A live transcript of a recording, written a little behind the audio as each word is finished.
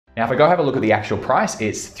Now, if I go have a look at the actual price,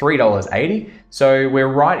 it's $3.80. So we're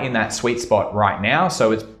right in that sweet spot right now.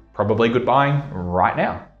 So it's probably good buying right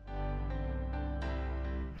now.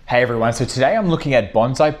 Hey everyone, so today I'm looking at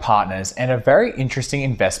Bonsai Partners and a very interesting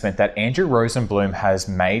investment that Andrew Rosenblum has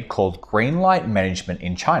made called Greentown Management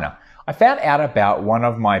in China. I found out about one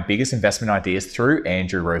of my biggest investment ideas through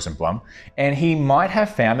Andrew Rosenblum, and he might have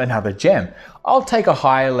found another gem. I'll take a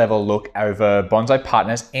higher level look over Bonsai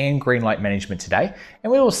Partners and Greentown Management today,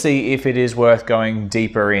 and we will see if it is worth going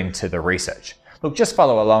deeper into the research. Look, just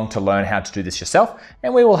follow along to learn how to do this yourself,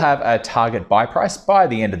 and we will have a target buy price by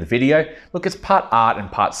the end of the video. Look, it's part art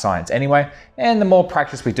and part science anyway, and the more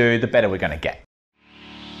practice we do, the better we're going to get.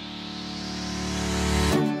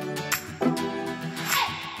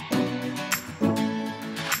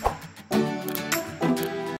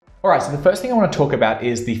 All right, so the first thing I want to talk about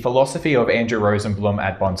is the philosophy of Andrew Rosenblum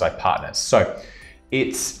at Bonsai Partners. So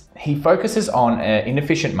he focuses on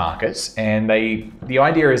inefficient markets, and the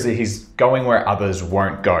idea is that he's going where others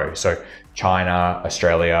won't go. So China,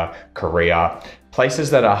 Australia, Korea,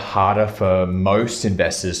 places that are harder for most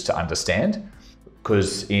investors to understand,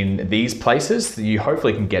 because in these places, you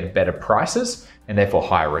hopefully can get better prices and therefore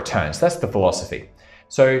higher returns. That's the philosophy.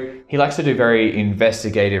 So he likes to do very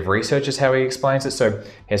investigative research is how he explains it. So he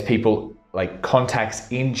has people like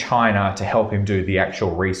contacts in China to help him do the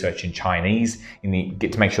actual research in Chinese,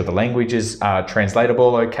 get to make sure the language is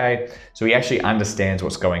translatable okay. So he actually understands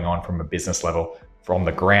what's going on from a business level from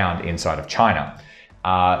the ground inside of China.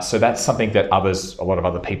 So that's something that a lot of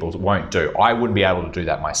other people won't do. I wouldn't be able to do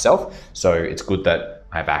that myself. So it's good that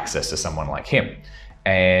I have access to someone like him.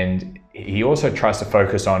 And he also tries to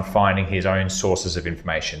focus on finding his own sources of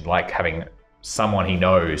information, like having someone he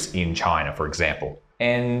knows in China, for example.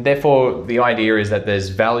 And therefore, the idea is that there's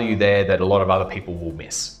value there that a lot of other people will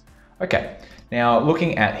miss. Okay, now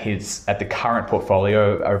looking at the current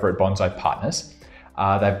portfolio over at Bonsai Partners,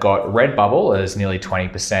 they've got Redbubble as nearly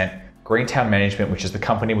 20%, Greentown Management, which is the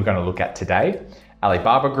company we're going to look at today,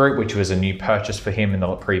 Alibaba Group, which was a new purchase for him in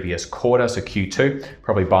the previous quarter, so Q2,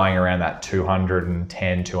 probably buying around that $210,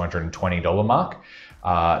 $220 mark.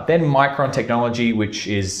 Then Micron Technology, which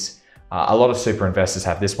is a lot of super investors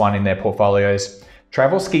have this one in their portfolios.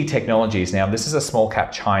 Travel Ski Technologies. Now, this is a small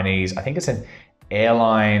cap Chinese, I think it's an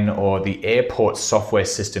airline or the airport software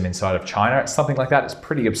system inside of China. It's something like that. It's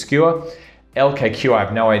pretty obscure. LKQ, I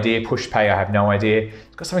have no idea. Pushpay, I have no idea.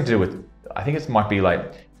 It's got something to do with, I think it might be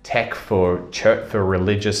like tech for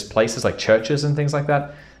religious places like churches and things like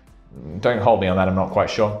that. Don't hold me on that, I'm not quite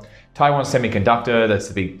sure. Taiwan Semiconductor, that's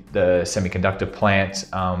the semiconductor plant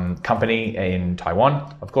company in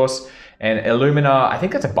Taiwan, of course. And Illumina, I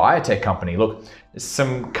think that's a biotech company. Look, there's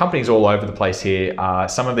some companies all over the place here.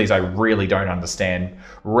 Some of these I really don't understand.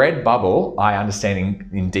 Redbubble, I understand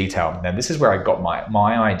in detail. Now, this is where I got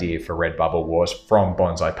my idea for Redbubble was from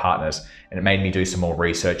Bonsai Partners, and it made me do some more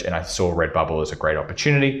research, and I saw Redbubble as a great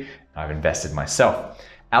opportunity. I've invested myself.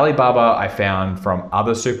 Alibaba, I found from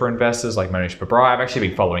other super investors like Manish Babrai. I've actually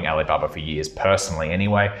been following Alibaba for years personally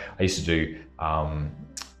anyway. I used to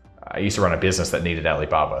run a business that needed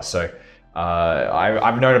Alibaba. So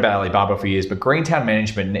I've known about Alibaba for years, but Greentown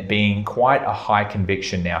Management being quite a high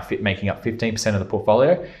conviction now, making up 15% of the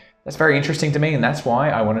portfolio, that's very interesting to me, and that's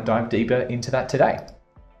why I want to dive deeper into that today.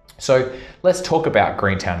 So let's talk about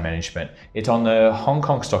Greentown Management. It's on the Hong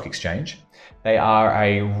Kong Stock Exchange. They are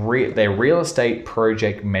they're real estate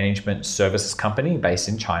project management services company based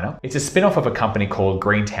in China. It's a spin-off of a company called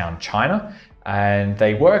Greentown China, and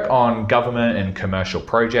they work on government and commercial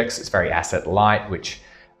projects. It's very asset light, which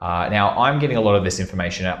now I'm getting a lot of this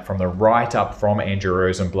information out from the write-up from Andrew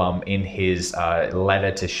Rosenblum in his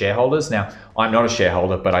letter to shareholders. Now, I'm not a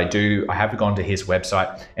shareholder, but I have gone to his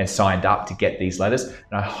website and signed up to get these letters,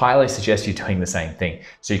 and I highly suggest you doing the same thing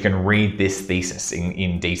so you can read this thesis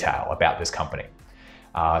in detail about this company.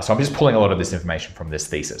 So I'm just pulling a lot of this information from this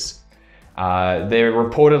thesis. They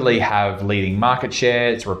reportedly have leading market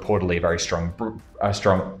share. It's reportedly a very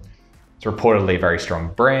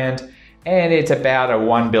strong brand. And it's about a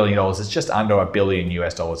 $1 billion. It's just under $1 billion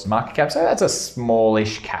US market cap. So that's a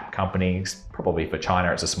smallish cap company. Probably for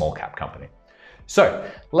China, it's a small cap company. So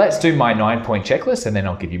let's do my 9-point checklist, and then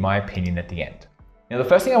I'll give you my opinion at the end. Now, the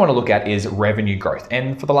first thing I want to look at is revenue growth.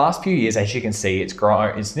 And for the last few years, as you can see, it's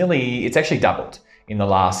actually doubled in the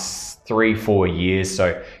last 3-4 years.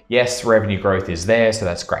 So yes, revenue growth is there. So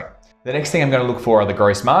that's great. The next thing I'm going to look for are the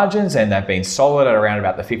gross margins, and they've been solid at around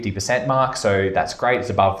about the 50% mark. So that's great. It's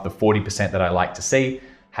above the 40% that I like to see.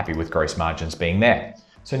 Happy with gross margins being there.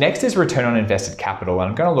 So next is return on invested capital. And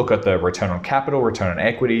I'm going to look at the return on capital, return on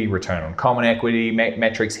equity, return on common equity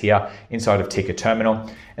metrics here inside of TIKR Terminal.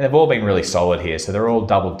 And they've all been really solid here. So they're all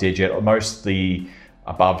double digit, mostly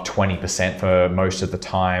above 20% for most of the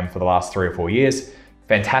time for the last 3 or 4 years.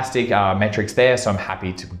 Fantastic metrics there. So I'm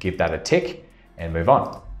happy to give that a tick and move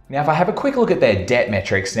on. Now, if I have a quick look at their debt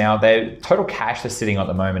metrics, now their total cash they're sitting on at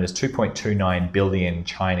the moment is 2.29 billion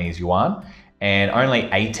Chinese yuan and only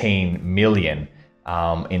 18 million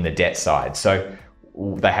in the debt side. So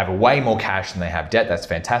they have way more cash than they have debt. That's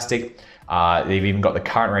fantastic. They've even got the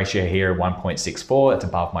current ratio here at 1.64. That's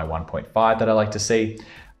above my 1.5 that I like to see.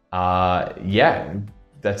 Yeah,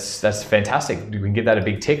 that's fantastic. We can give that a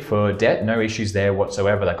big tick for debt. No issues there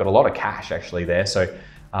whatsoever. They've got a lot of cash actually there. So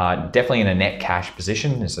definitely in a net cash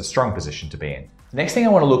position. It's a strong position to be in. The next thing I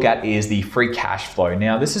want to look at is the free cash flow.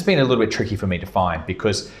 Now, this has been a little bit tricky for me to find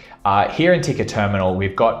because here in TIKR Terminal,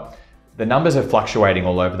 we've got the numbers are fluctuating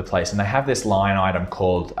all over the place, and they have this line item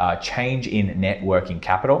called change in net working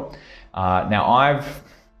capital. Now,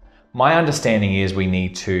 my understanding is we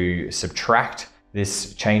need to subtract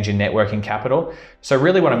this change in net working capital. So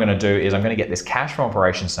really what I'm going to do is I'm going to get this cash from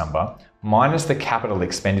operations number minus the capital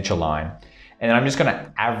expenditure line, and then I'm just going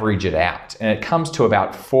to average it out. And it comes to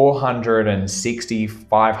about 460,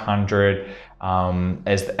 500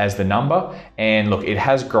 as the number. And look, it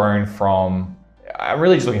has grown from, I'm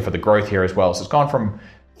really just looking for the growth here as well. So it's gone from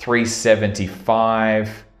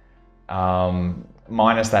 375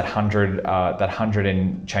 minus that 100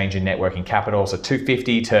 in change in net working capital. So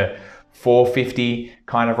 250 to 450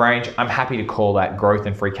 kind of range. I'm happy to call that growth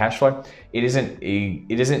in free cash flow. It isn't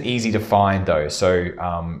easy to find though. So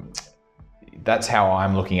that's how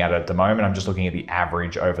I'm looking at it at the moment. I'm just looking at the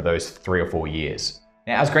average over those 3 or 4 years.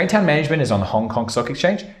 Now, as Greentown Management is on the Hong Kong Stock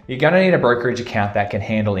Exchange, you're going to need a brokerage account that can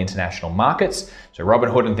handle international markets. So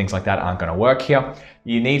Robinhood and things like that aren't going to work here.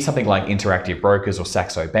 You need something like Interactive Brokers or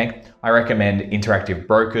Saxo Bank. I recommend Interactive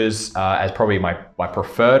Brokers as probably my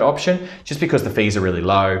preferred option, just because the fees are really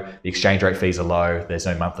low, the exchange rate fees are low, there's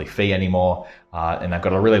no monthly fee anymore, and they've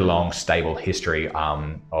got a really long, stable history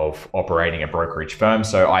of operating a brokerage firm.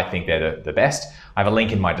 So I think they're the best. I have a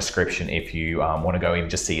link in my description if you want to go and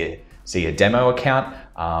just see a demo account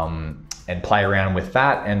and play around with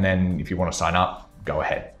that. And then if you want to sign up, go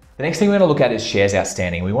ahead. The next thing we're going to look at is shares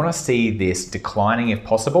outstanding. We want to see this declining if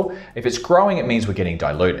possible. If it's growing, it means we're getting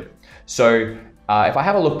diluted. So if I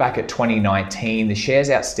have a look back at 2019, the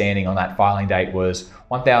shares outstanding on that filing date was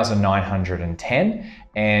 1,910,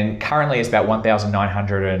 and currently it's about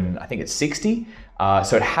 1,900 and I think it's 60.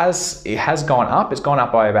 So it has gone up. It's gone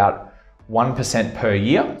up by about 1% per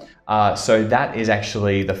year. So that is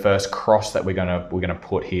actually the first cross that we're gonna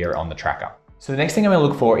put here on the tracker. So the next thing I'm gonna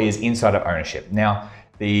look for is insider ownership. Now,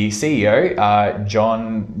 the CEO,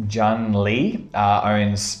 John Lee,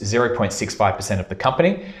 owns 0.65% of the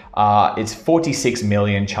company. It's 46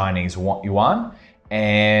 million Chinese yuan.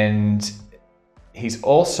 And he's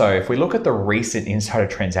also, if we look at the recent insider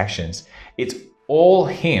transactions, it's all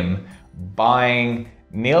him buying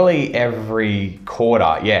nearly every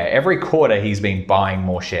quarter. Yeah, every quarter he's been buying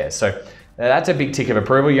more shares. So that's a big tick of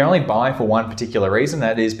approval. You're only buying for one particular reason.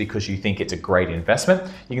 That is because you think it's a great investment.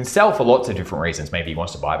 You can sell for lots of different reasons. Maybe he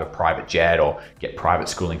wants to buy a private jet or get private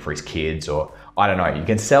schooling for his kids, or I don't know. You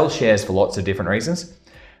can sell shares for lots of different reasons,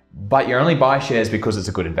 but you only buy shares because it's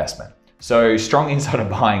a good investment. So strong insider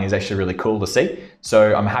buying is actually really cool to see.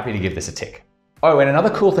 So I'm happy to give this a tick. Oh, and another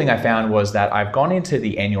cool thing I found was that I've gone into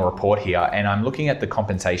the annual report here and I'm looking at the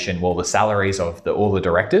compensation, well, the salaries of all the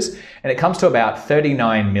directors, and it comes to about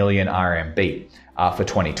 39 million RMB for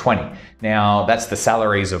 2020. Now, that's the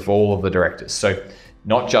salaries of all of the directors. So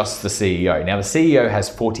not just the CEO. Now, the CEO has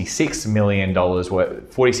 $46 million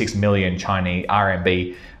worth, 46 million Chinese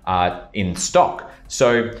RMB in stock.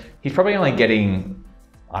 So he's probably only getting,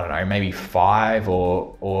 I don't know, maybe 5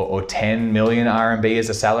 or 10 million RMB as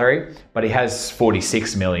a salary, but he has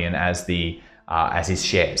 46 million as his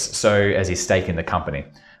shares, so as his stake in the company.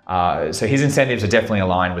 So his incentives are definitely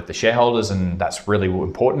aligned with the shareholders, and that's really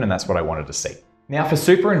important, and that's what I wanted to see. Now for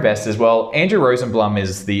super investors, well, Andrew Rosenblum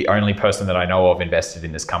is the only person that I know of invested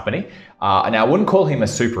in this company. Now I wouldn't call him a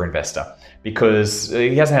super investor because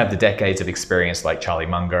he doesn't have the decades of experience like Charlie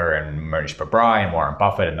Munger and Mohnish Pabrai and Warren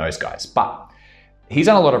Buffett and those guys, but he's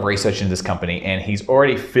done a lot of research into this company and he's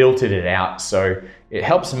already filtered it out. So it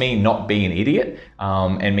helps me not be an idiot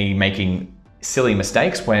and me making silly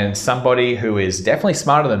mistakes when somebody who is definitely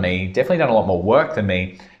smarter than me, definitely done a lot more work than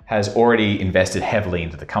me, has already invested heavily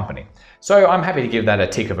into the company. So I'm happy to give that a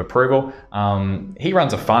tick of approval. He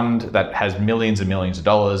runs a fund that has millions and millions of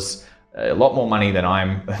dollars, a lot more money than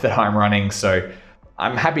I'm running. So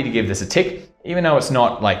I'm happy to give this a tick. Even though it's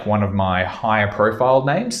not like one of my higher profile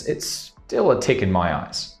names, it's still a tick in my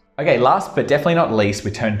eyes. Okay, last but definitely not least,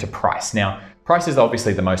 we turn to price. Now, price is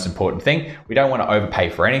obviously the most important thing. We don't want to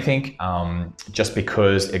overpay for anything. Just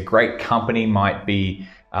because a great company might be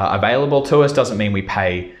available to us doesn't mean we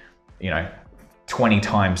pay, 20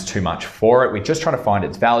 times too much for it. We just try to find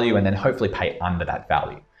its value and then hopefully pay under that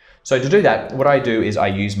value. So to do that, what I do is I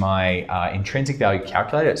use my intrinsic value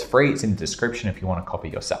calculator. It's free, it's in the description if you want to copy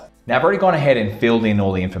yourself. Now I've already gone ahead and filled in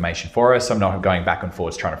all the information for us. So I'm not going back and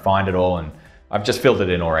forwards trying to find it all, and I've just filled it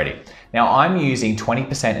in already. Now I'm using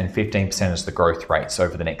 20% and 15% as the growth rates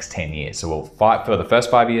over the next 10 years. So we'll fight for the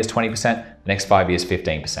first 5 years, 20%, the next 5 years,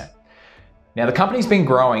 15%. Now the company's been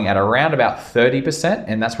growing at around about 30%,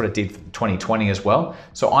 and that's what it did for 2020 as well.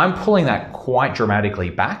 So I'm pulling that quite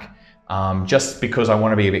dramatically back. Just because I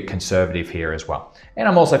want to be a bit conservative here as well. And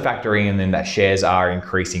I'm also factoring in that shares are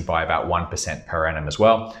increasing by about 1% per annum as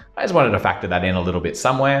well. I just wanted to factor that in a little bit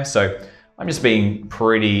somewhere. So I'm just being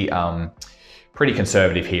pretty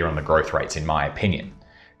conservative here on the growth rates in my opinion.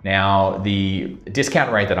 Now the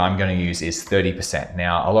discount rate that I'm going to use is 30%.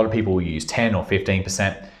 Now a lot of people will use 10 or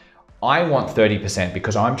 15%. I want 30%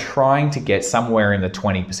 because I'm trying to get somewhere in the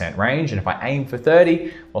 20% range. And if I aim for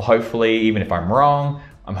 30, well, hopefully, even if I'm wrong,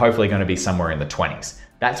 I'm hopefully going to be somewhere in the 20s.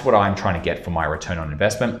 That's what I'm trying to get for my return on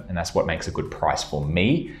investment, and that's what makes a good price for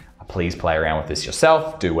me. Please play around with this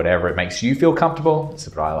yourself, do whatever it makes you feel comfortable. This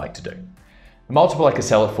is what I like to do. The multiple I could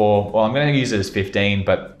sell it for, well, I'm going to use it as 15,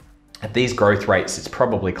 but at these growth rates, it's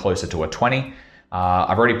probably closer to a 20.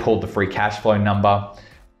 I've already pulled the free cash flow number,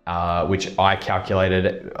 which I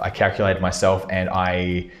calculated myself, and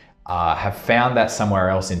I have found that somewhere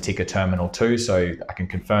else in TIKR Terminal too, so I can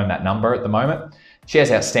confirm that number at the moment.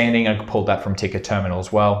 Shares outstanding, I pulled that from TIKR Terminal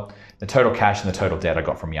as well. The total cash and the total debt I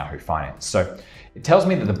got from Yahoo Finance. So it tells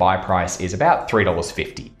me that the buy price is about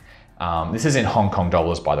 $3.50. This is in Hong Kong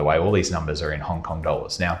dollars, by the way. All these numbers are in Hong Kong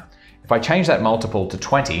dollars. Now, if I change that multiple to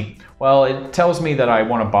 20, well, it tells me that I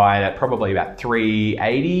want to buy it at probably about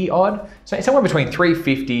 380 odd. So somewhere between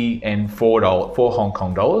 350 and $4 Hong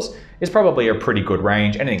Kong dollars is probably a pretty good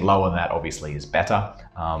range. Anything lower than that obviously is better,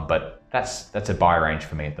 but that's a buy range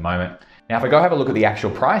for me at the moment. Now, if I go have a look at the actual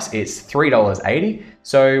price, it's $3.80.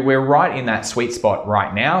 So we're right in that sweet spot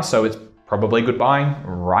right now. So it's probably good buying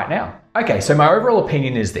right now. Okay, so my overall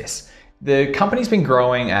opinion is this. The company's been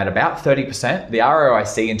growing at about 30%. The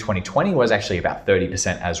ROIC in 2020 was actually about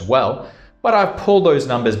 30% as well. But I've pulled those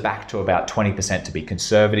numbers back to about 20% to be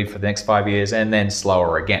conservative for the next 5 years and then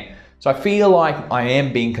slower again. So I feel like I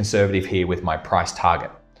am being conservative here with my price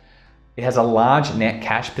target. It has a large net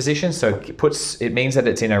cash position, so it means that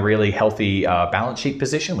it's in a really healthy balance sheet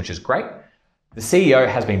position, which is great. The CEO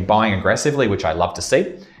has been buying aggressively, which I love to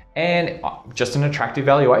see, and just an attractive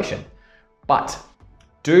valuation. But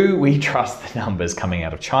do we trust the numbers coming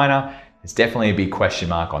out of China? There's definitely a big question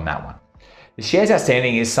mark on that one. The shares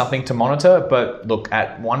outstanding is something to monitor, but look,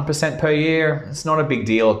 at 1% per year, it's not a big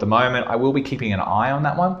deal at the moment. I will be keeping an eye on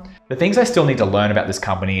that one. The things I still need to learn about this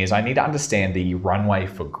company is I need to understand the runway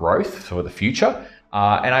for growth for the future.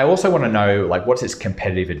 And I also want to know, like, what's its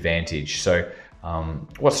competitive advantage? So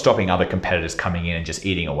what's stopping other competitors coming in and just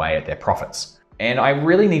eating away at their profits? And I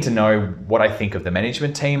really need to know what I think of the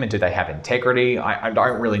management team and do they have integrity? I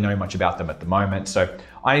don't really know much about them at the moment. So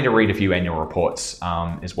I need to read a few annual reports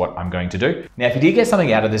is what I'm going to do. Now, if you did get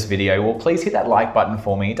something out of this video, well, please hit that like button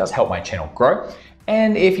for me. It does help my channel grow.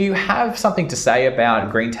 And if you have something to say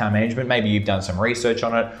about Greentown Management, maybe you've done some research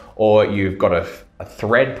on it, or you've got a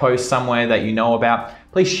thread post somewhere that you know about,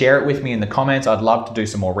 please share it with me in the comments. I'd love to do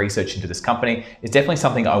some more research into this company. It's definitely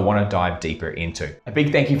something I want to dive deeper into. A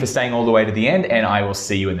big thank you for staying all the way to the end, and I will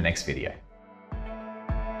see you in the next video.